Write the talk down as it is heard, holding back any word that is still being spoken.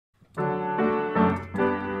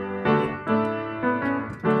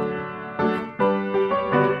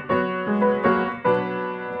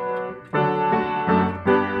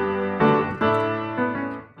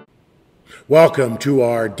Welcome to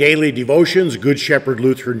our daily devotions, Good Shepherd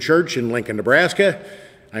Lutheran Church in Lincoln, Nebraska.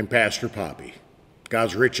 I'm Pastor Poppe.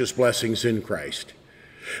 God's richest blessings in Christ.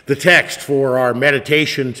 The text for our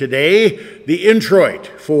meditation today, the introit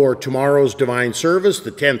for tomorrow's divine service,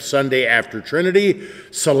 the 10th Sunday after Trinity,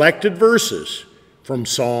 selected verses from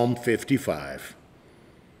Psalm 55.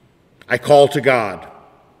 I call to God,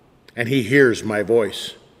 and he hears my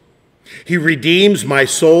voice. He redeems my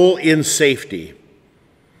soul in safety.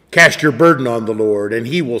 Cast your burden on the Lord, and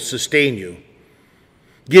he will sustain you.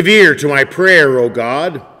 Give ear to my prayer, O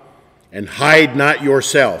God, and hide not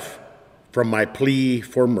yourself from my plea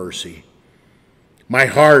for mercy. My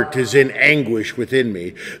heart is in anguish within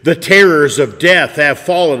me. The terrors of death have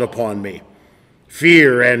fallen upon me.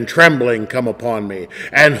 Fear and trembling come upon me,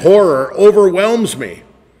 and horror overwhelms me.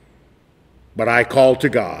 But I call to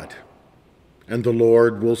God, and the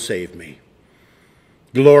Lord will save me.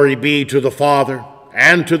 Glory be to the Father,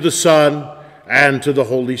 and to the Son, and to the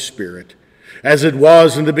Holy Spirit, as it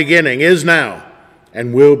was in the beginning, is now,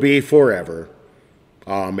 and will be forever.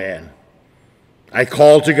 Amen. I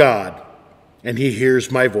call to God, and he hears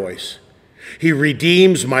my voice. He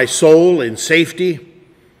redeems my soul in safety.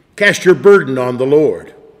 Cast your burden on the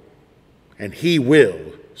Lord, and he will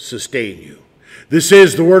sustain you. This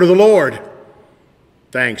is the word of the Lord.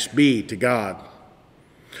 Thanks be to God.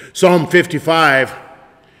 Psalm 55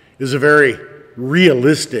 is a very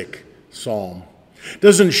realistic psalm. It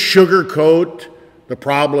doesn't sugarcoat the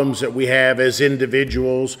problems that we have as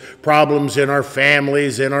individuals, problems in our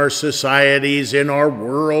families, in our societies, in our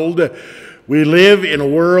world. We live in a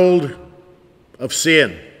world of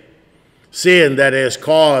sin that is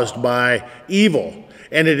caused by evil,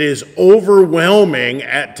 and it is overwhelming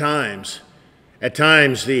at times. At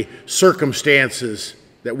times, the circumstances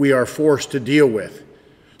that we are forced to deal with,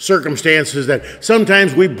 circumstances that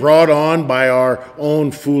sometimes we brought on by our own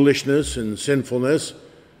foolishness and sinfulness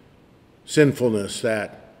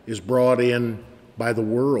that is brought in by the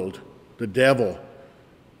world, the devil,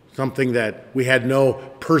 something that we had no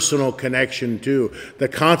personal connection to. The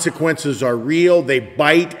consequences are real, they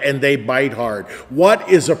bite, and they bite hard. What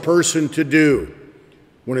is a person to do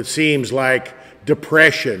when it seems like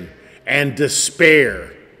depression and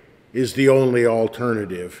despair is the only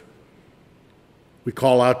alternative? We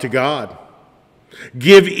call out to God.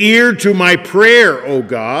 Give ear to my prayer, O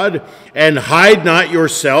God, and hide not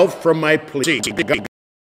yourself from my plea.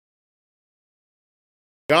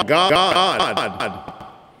 God.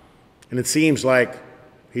 And it seems like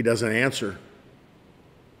he doesn't answer.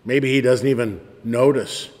 Maybe he doesn't even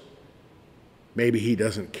notice. Maybe he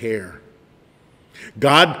doesn't care.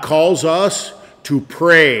 God calls us to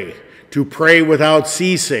pray without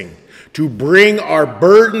ceasing, to bring our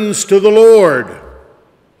burdens to the Lord.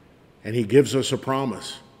 And he gives us a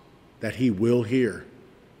promise that he will hear.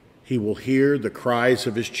 He will hear the cries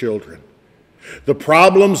of his children. The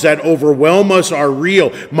problems that overwhelm us are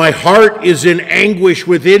real. My heart is in anguish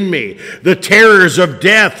within me. The terrors of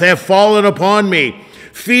death have fallen upon me.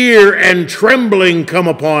 Fear and trembling come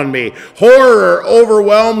upon me. Horror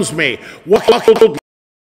overwhelms me. Wildly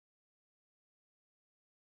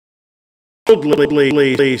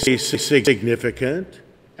significant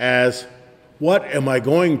as, what am I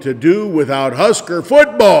going to do without Husker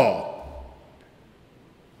football?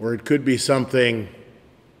 Or it could be something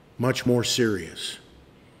much more serious.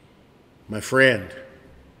 My friend,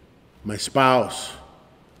 my spouse,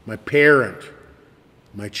 my parent,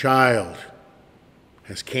 my child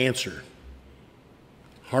has cancer,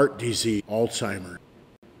 heart disease, Alzheimer's.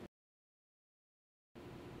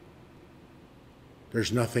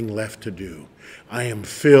 There's nothing left to do. I am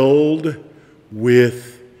filled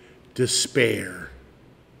with despair,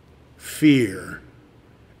 fear,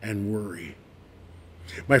 and worry.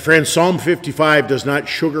 My friend, Psalm 55 does not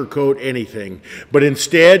sugarcoat anything, but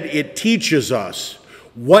instead it teaches us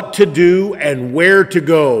what to do and where to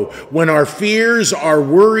go when our fears, our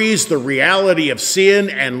worries, the reality of sin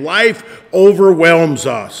and life overwhelms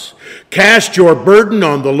us. Cast your burden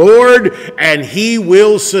on the Lord, and he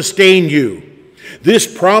will sustain you. This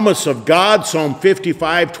promise of God, Psalm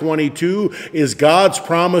 55:22, is God's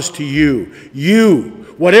promise to you. You,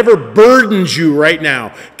 whatever burdens you right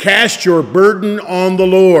now, cast your burden on the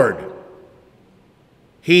Lord.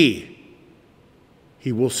 He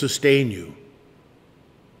will sustain you.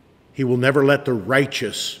 He will never let the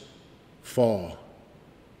righteous fall.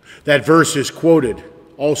 That verse is quoted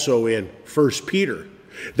also in 1 Peter.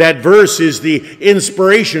 That verse is the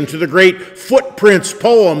inspiration to the great Footprints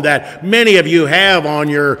poem that many of you have on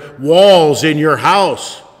your walls in your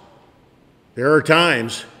house. There are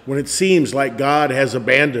times when it seems like God has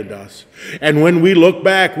abandoned us. And when we look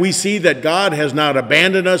back, we see that God has not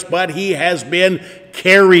abandoned us, but he has been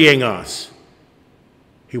carrying us.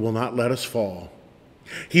 He will not let us fall.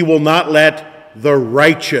 He will not let the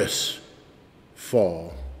righteous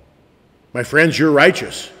fall. My friends, you're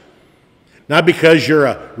righteous. Not because you're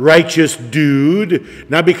a righteous dude,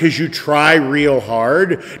 not because you try real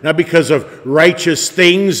hard, not because of righteous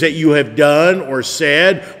things that you have done or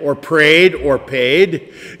said or prayed or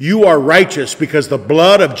paid. You are righteous because the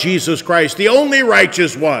blood of Jesus Christ, the only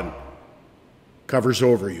righteous one, covers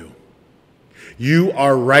over you. You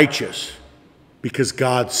are righteous because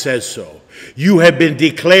God says so. You have been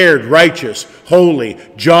declared righteous, holy,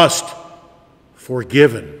 just,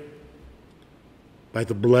 forgiven by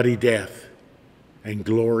the bloody death and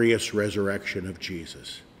glorious resurrection of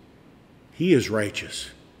Jesus. He is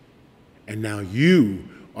righteous, and now you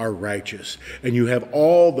are righteous, and you have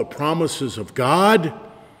all the promises of God,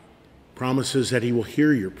 promises that he will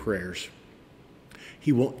hear your prayers.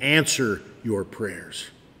 He will answer your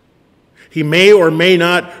prayers. He may or may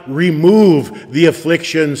not remove the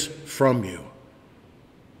afflictions from you,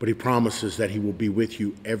 but he promises that he will be with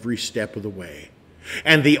you every step of the way.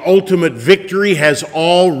 And the ultimate victory has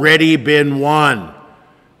already been won.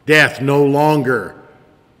 Death no longer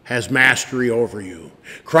has mastery over you.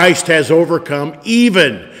 Christ has overcome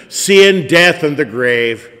even sin, death, and the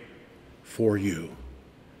grave for you.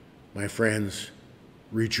 My friends,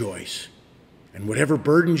 rejoice. And whatever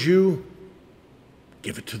burdens you,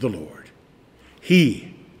 give it to the Lord.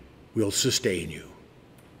 He will sustain you.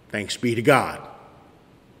 Thanks be to God.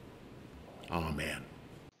 Amen.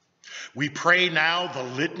 We pray now the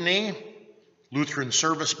litany, Lutheran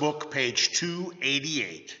Service Book, page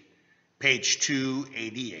 288. Page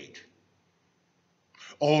 288.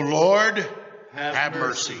 O Lord, have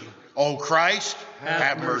mercy. O Christ,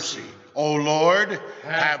 have mercy. O Lord,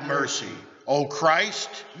 have mercy. O Christ,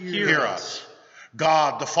 hear us.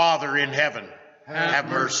 God the Father in heaven, have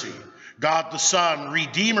mercy. God the Son,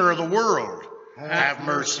 Redeemer of the world, have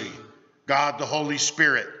mercy. God the Holy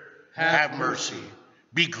Spirit, have mercy.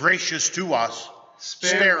 Be gracious to us.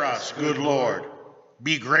 Spare us, good Lord.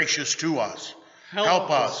 Be gracious to us.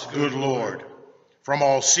 Help us, good Lord, from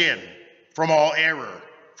all sin, from all error,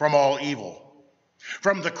 from all evil,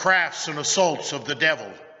 from the crafts and assaults of the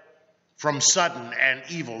devil, from sudden and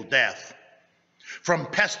evil death, from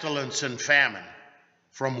pestilence and famine,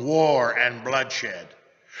 from war and bloodshed,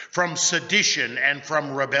 from sedition and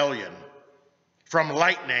from rebellion, from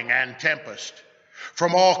lightning and tempest,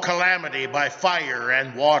 from all calamity by fire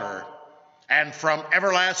and water, and from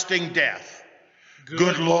everlasting death.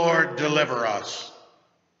 Good Lord, deliver us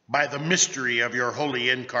by the mystery of your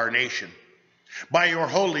holy incarnation, by your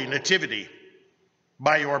holy nativity,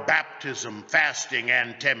 by your baptism, fasting,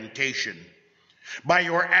 and temptation, by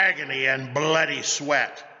your agony and bloody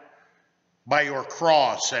sweat, by your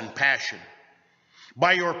cross and passion,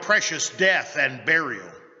 by your precious death and burial,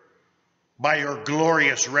 by your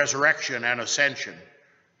glorious resurrection and ascension,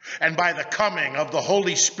 and by the coming of the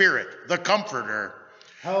Holy Spirit, the Comforter.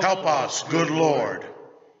 Help us, good Lord,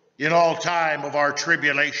 in all time of our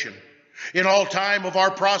tribulation, in all time of our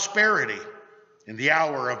prosperity, in the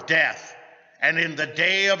hour of death, and in the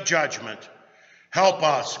day of judgment. Help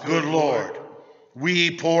us, good Lord.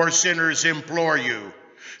 We poor sinners implore you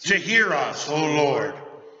to hear us, O Lord,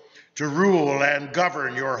 to rule and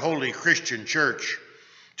govern your holy Christian church,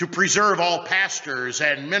 to preserve all pastors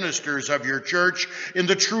and ministers of your church in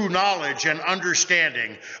the true knowledge and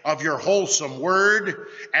understanding of your wholesome word,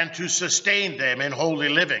 and to sustain them in holy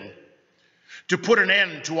living, to put an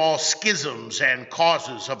end to all schisms and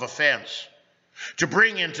causes of offense, to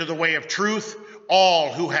bring into the way of truth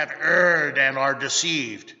all who have erred and are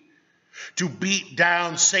deceived, to beat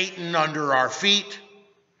down Satan under our feet,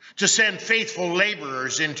 to send faithful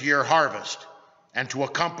laborers into your harvest, and to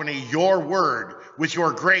accompany your word with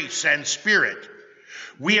your grace and spirit.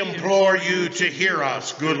 We implore you to hear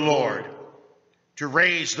us, good Lord, to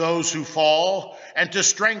raise those who fall and to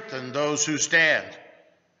strengthen those who stand,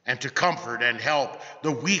 and to comfort and help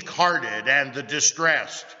the weak-hearted and the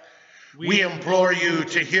distressed. We implore you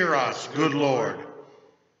to hear us, good Lord,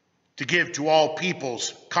 to give to all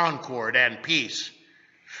peoples concord and peace,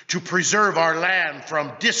 to preserve our land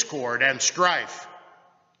from discord and strife,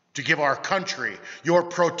 to give our country your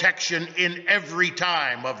protection in every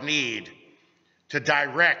time of need, to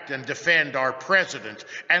direct and defend our president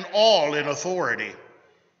and all in authority,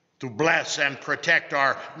 to bless and protect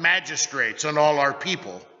our magistrates and all our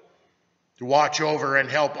people, to watch over and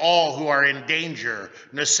help all who are in danger,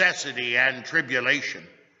 necessity, and tribulation,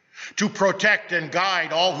 to protect and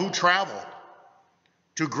guide all who travel,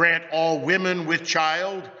 to grant all women with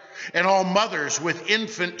child and all mothers with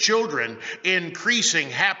infant children increasing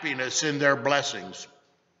happiness in their blessings,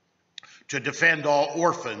 to defend all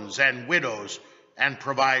orphans and widows and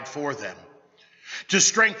provide for them, to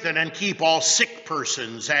strengthen and keep all sick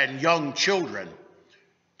persons and young children,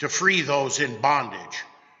 to free those in bondage,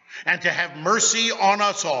 and to have mercy on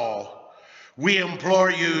us all. We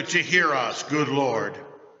implore you to hear us, good Lord,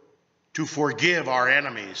 to forgive our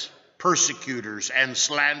enemies, persecutors, and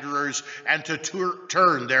slanderers, and to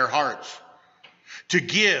turn their hearts, to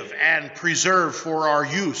give and preserve for our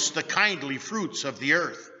use the kindly fruits of the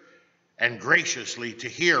earth, and graciously to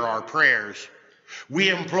hear our prayers. We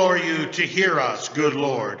implore you to hear us, good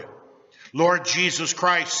Lord. Lord Jesus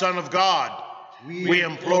Christ, Son of God, we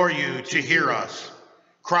implore you to hear us.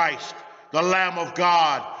 Christ, the Lamb of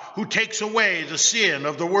God, who takes away the sin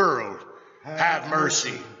of the world, have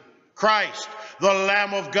mercy. Christ, the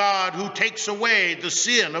Lamb of God, who takes away the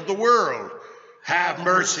sin of the world, have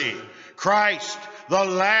mercy. Christ, the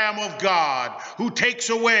Lamb of God, who takes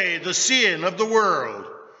away the sin of the world,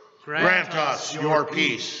 grant us your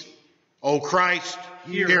peace. O Christ,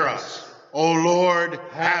 hear us. O Lord,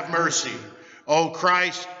 have mercy. O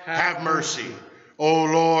Christ, have mercy. O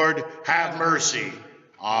Lord, have mercy.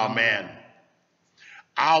 Amen.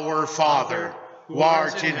 Our Father, who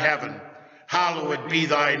art in heaven, hallowed be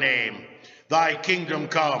thy name. Thy kingdom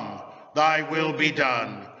come, thy will be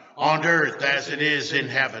done, on earth as it is in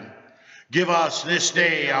heaven. Give us this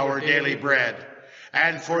day our daily bread,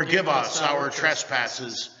 and forgive us our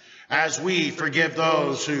trespasses, as we forgive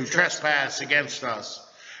those who trespass against us.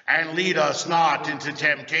 And lead us not into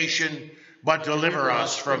temptation, but deliver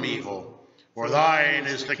us from evil. For thine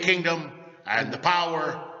is the kingdom, and the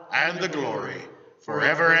power, and the glory,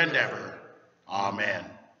 forever and ever. Amen.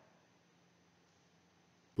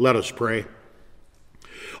 Let us pray.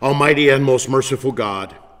 Almighty and most merciful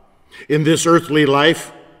God, in this earthly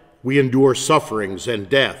life we endure sufferings and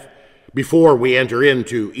death before we enter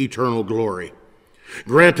into eternal glory.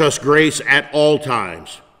 Grant us grace at all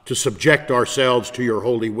times to subject ourselves to your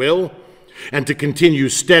holy will and to continue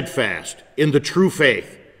steadfast in the true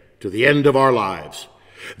faith to the end of our lives,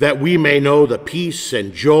 that we may know the peace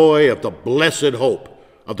and joy of the blessed hope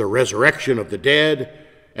of the resurrection of the dead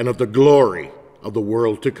and of the glory of the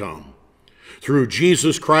world to come. Through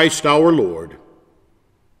Jesus Christ our Lord.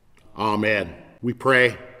 Amen. We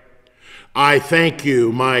pray. I thank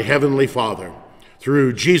you, my heavenly Father,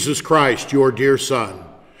 through Jesus Christ, your dear Son,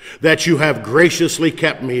 that you have graciously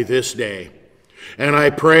kept me this day. And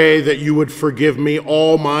I pray that you would forgive me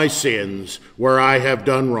all my sins where I have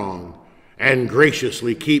done wrong, and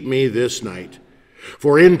graciously keep me this night.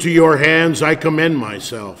 For into your hands I commend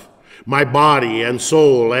myself, my body and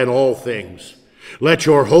soul and all things. Let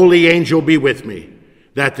your holy angel be with me,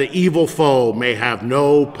 that the evil foe may have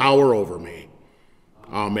no power over me.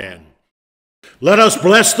 Amen. Let us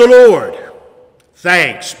bless the Lord.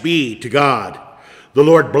 Thanks be to God. The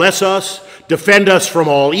Lord bless us, defend us from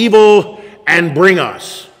all evil, and bring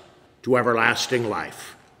us to everlasting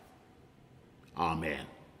life. Amen.